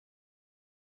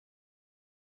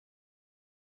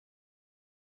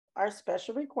our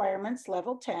special requirements,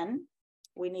 level 10,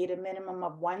 we need a minimum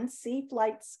of 1 C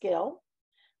flight skill,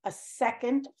 a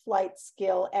second flight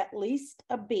skill, at least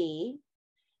a B,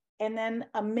 and then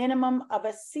a minimum of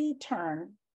a C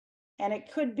turn. And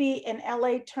it could be an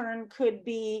LA turn, could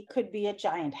be a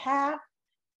giant half,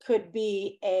 could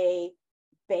be a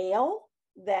bail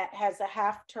that has a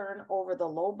half turn over the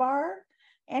low bar,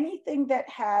 anything that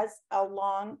has a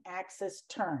long axis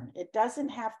turn. It doesn't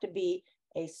have to be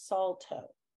a salto.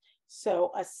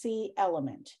 So a C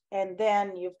element, and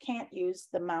then you can't use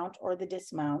the mount or the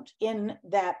dismount in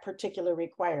that particular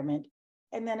requirement,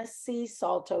 and then a C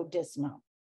salto dismount.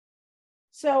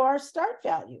 So our start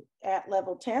value at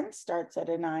level 10 starts at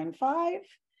a 9.5.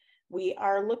 We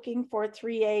are looking for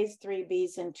 3 A's, 3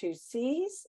 B's, and 2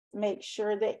 C's. Make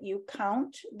sure that you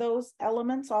count those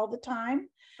elements all the time.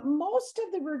 Most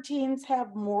of the routines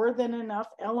have more than enough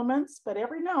elements, but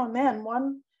every now and then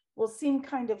one will seem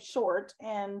kind of short,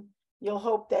 and you'll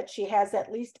hope that she has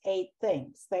at least 8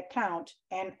 things that count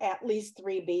and at least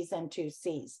 3 B's and 2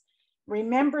 C's.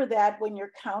 Remember that when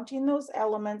you're counting those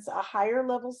elements, a higher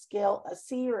level skill, a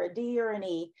C or a D or an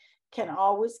E, can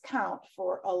always count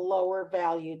for a lower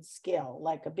valued skill,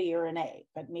 like a B or an A,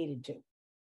 but needed to.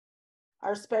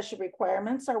 Our special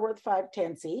requirements are worth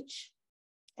 5/10 each,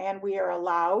 and we are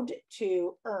allowed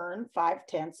to earn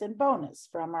 5/10 in bonus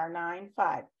from our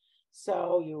 9.5.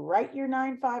 So you write your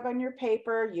 9.5 on your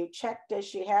paper, you check, does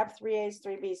she have 3 A's,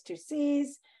 3 B's, 2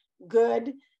 C's?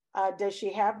 Good. Does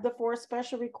she have the 4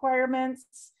 special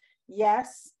requirements?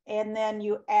 Yes. And then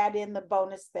you add in the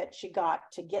bonus that she got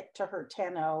to get to her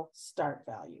 10.0 start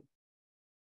value.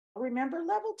 Remember,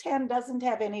 level 10 doesn't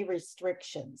have any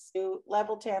restrictions.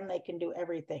 Level 10, they can do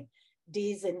everything,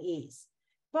 D's and E's.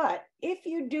 But if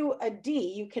you do a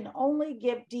D, you can only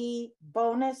give D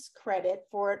bonus credit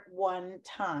for it 1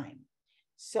 time.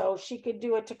 So she could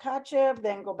do a Tkachev,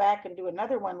 then go back and do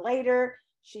another one later.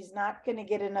 She's not going to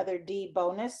get another D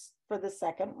bonus for the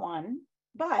second one.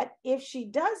 But if she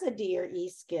does a D or E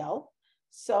skill,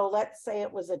 so let's say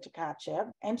it was a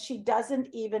Tkachev, and she doesn't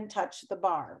even touch the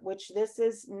bar, which this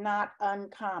is not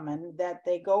uncommon that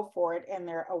they go for it and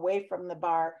they're away from the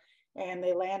bar and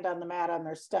they land on the mat on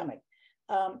their stomach.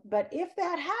 But if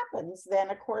that happens, then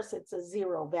of course it's a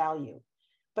 0 value.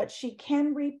 But she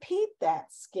can repeat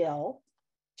that skill.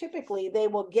 Typically, they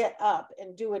will get up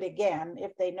and do it again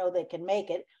if they know they can make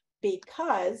it,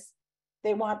 because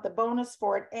they want the bonus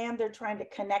for it and they're trying to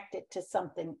connect it to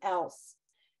something else.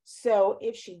 So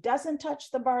if she doesn't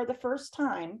touch the bar the first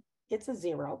time, it's a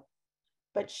 0.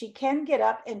 But she can get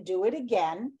up and do it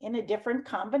again in a different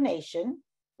combination.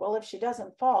 Well, if she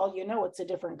doesn't fall, you know it's a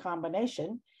different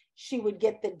combination. She would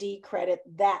get the D credit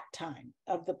that time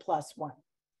of the +1.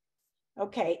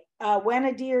 Okay, when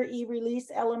a D or E release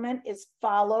element is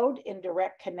followed in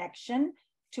direct connection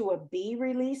to a B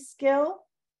release skill,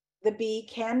 the B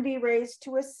can be raised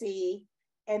to a C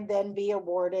and then be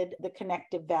awarded the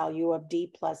connective value of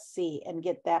D plus C and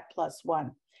get that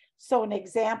 +1. So an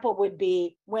example would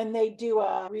be when they do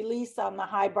a release on the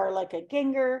high bar like a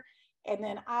Ginger, and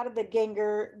then out of the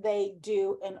Ginger, they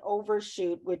do an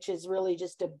overshoot, which is really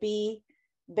just a B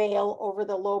bail over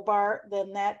the low bar,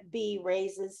 then that B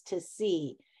raises to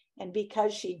C. And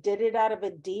because she did it out of a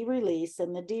D release,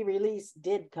 and the D release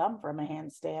did come from a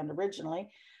handstand originally,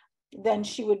 then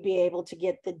she would be able to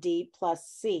get the D plus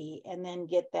C and then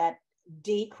get that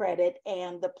D credit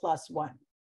and the +1.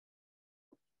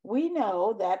 We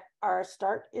know that our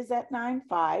start is at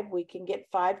 9.5. We can get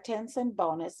 5/10 in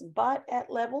bonus, but at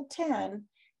level 10,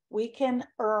 we can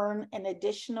earn an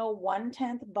additional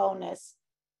 1/10 bonus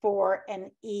for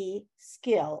an E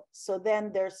skill. So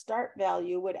then their start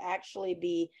value would actually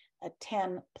be a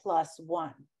 10 +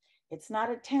 1. It's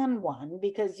not a 10-1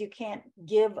 because you can't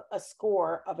give a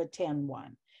score of a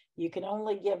 10-1. You can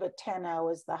only give a 10-0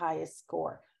 as the highest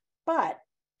score. But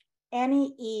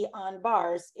any E on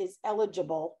bars is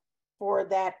eligible for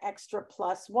that extra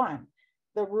 +1.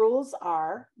 The rules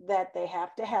are that they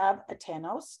have to have a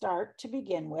 10-0 start to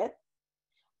begin with.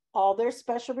 All their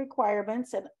special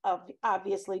requirements and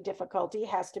obviously difficulty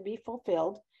has to be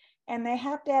fulfilled, and they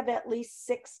have to have at least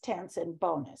 6/10 in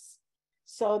bonus.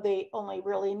 So they only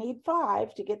really need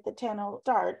 5 to get the 10-0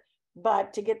 start,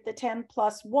 but to get the 10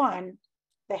 + 1,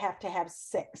 they have to have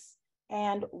 6.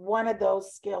 And one of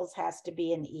those skills has to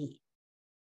be an E.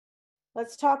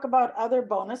 Let's talk about other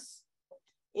bonus.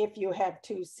 If you have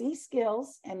 2 C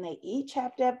skills and they each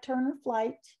have to have turn or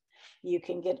flight, you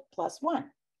can get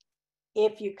 +1.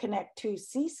 If you connect 2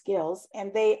 C skills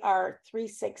and they are 3,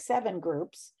 6, 7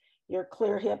 groups, your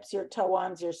clear hips, your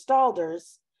toe-ons, your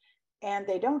stalders, and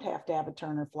they don't have to have a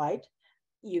turn or flight,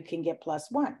 you can get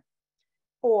 +1.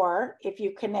 Or if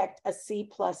you connect a C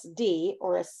plus D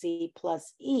or a C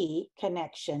plus E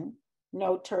connection,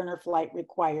 no turn or flight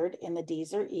required in the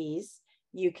D's or E's,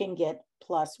 you can get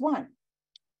 +1.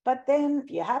 But then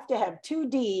you have to have 2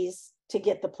 D's to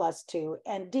get the +2,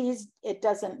 and D's, it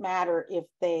doesn't matter if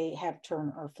they have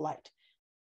turn or flight.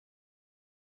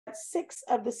 6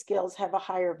 of the skills have a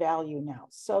higher value now.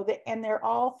 And they're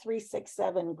all 3, 6,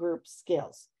 7 group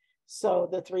skills. So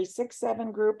the 3, 6,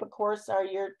 7 group, of course, are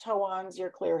your toe-ons, your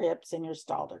clear hips, and your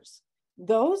Stalders.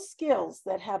 Those skills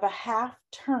that have a half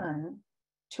turn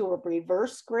to a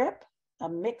reverse grip, a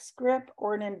mixed grip,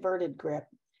 or an inverted grip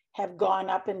have gone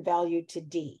up in value to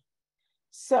D.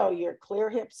 So your clear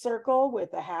hip circle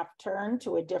with a half turn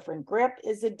to a different grip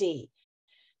is a D.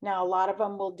 Now, a lot of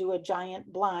them will do a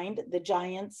giant blind. The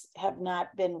giants have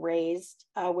not been raised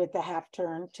with the half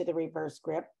turn to the reverse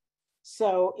grip.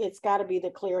 So it's got to be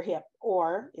the clear hip,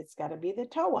 or it's got to be the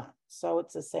toe-on. So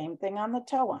it's the same thing on the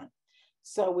toe-on.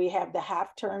 So we have the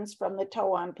half turns from the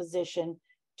toe-on position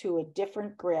to a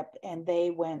different grip, and they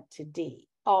went to D.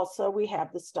 Also, we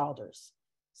have the Stalders.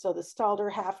 So the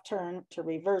Stalder half turn to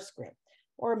reverse grip,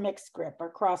 or mixed grip, or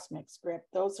cross mixed grip.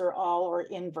 Those are all, or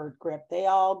invert grip. They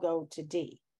all go to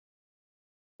D.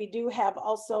 We do have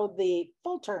also the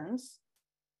full turns.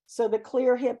 So the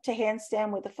clear hip to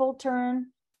handstand with a full turn,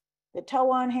 the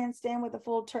toe-on handstand with a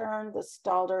full turn, the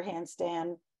Stalder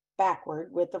handstand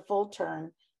backward with the full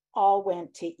turn, all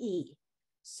went to E.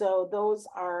 So those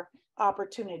are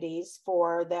opportunities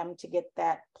for them to get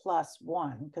that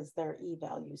 +1 because they're E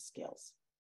value skills.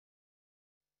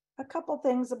 A couple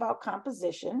things about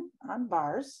composition on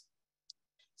bars.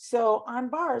 So on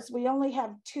bars, we only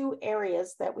have 2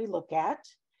 areas that we look at.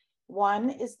 One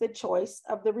is the choice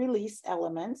of the release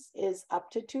elements is up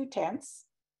to 2/10.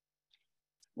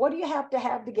 What do you have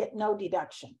to get no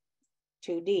deduction?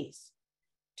 2 D's.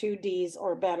 2 D's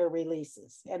or better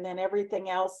releases. And then everything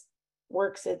else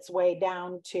works its way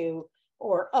down to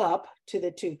or up to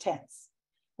the 2/10.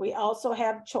 We also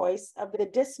have choice of the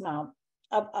dismount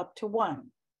of up to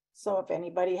 1. So if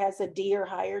anybody has a D or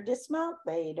higher dismount,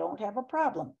 they don't have a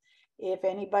problem. If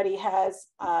anybody has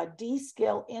a D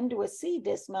skill into a C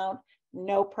dismount,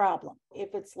 no problem.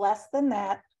 If it's less than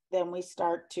that, then we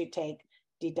start to take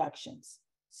deductions.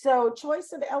 So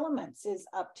choice of elements is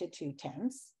up to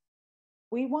 2/10.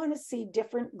 We want to see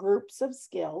different groups of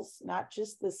skills, not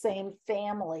just the same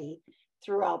family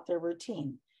throughout their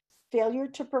routine. Failure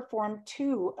to perform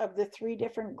 2 of the 3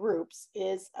 different groups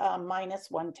is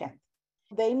 -1/10.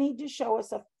 They need to show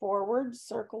us a forward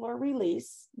circle or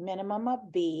release, minimum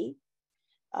of B.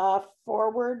 A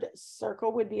forward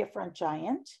circle would be a front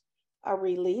giant. A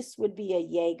release would be a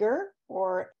Jaeger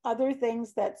or other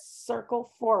things that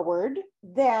circle forward.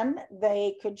 Then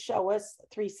they could show us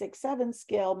 3, 6, 7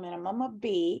 skill, minimum of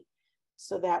B.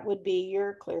 So that would be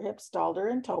your clear hip, Stalder,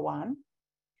 and toe-on.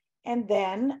 And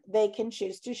then they can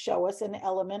choose to show us an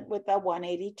element with a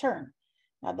 180 turn.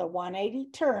 Now the 180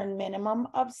 turn minimum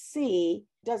of C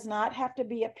does not have to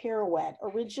be a pirouette.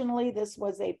 Originally, this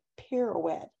was a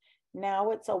pirouette.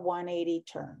 Now it's a 180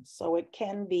 turn. So it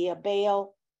can be a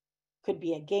bail, could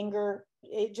be a ginger.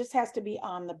 It just has to be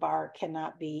on the bar,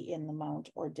 cannot be in the mount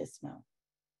or dismount.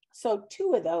 So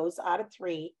 2 of those out of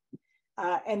 3,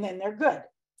 and then they're good.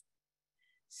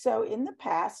 So in the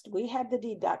past, we had the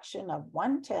deduction of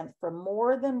 1/10 for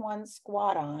more than 1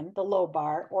 squat on the low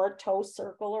bar or toe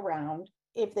circle around.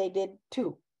 If they did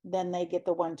 2, then they get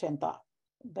the 1/10 off.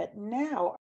 But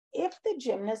now, if the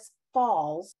gymnast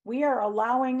falls, we are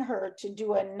allowing her to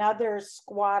do another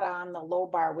squat on the low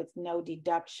bar with no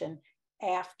deduction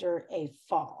after a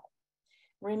fall.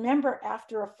 Remember,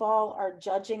 after a fall, our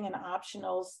judging and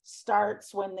optionals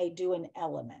starts when they do an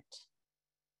element.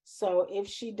 So if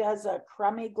she does a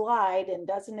crummy glide and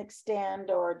doesn't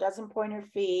extend or doesn't point her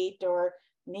feet or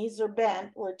knees are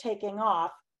bent, we're taking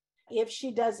off. If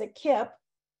she does a kip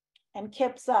and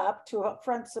kips up to a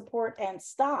front support and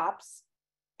stops,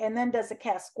 and then does a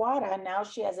cast squat on, now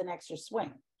she has an extra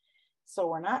swing. So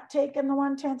we're not taking the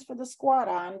 1/10 for the squat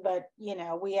on, but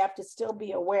we have to still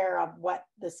be aware of what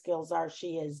the skills are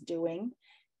she is doing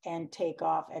and take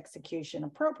off execution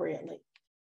appropriately.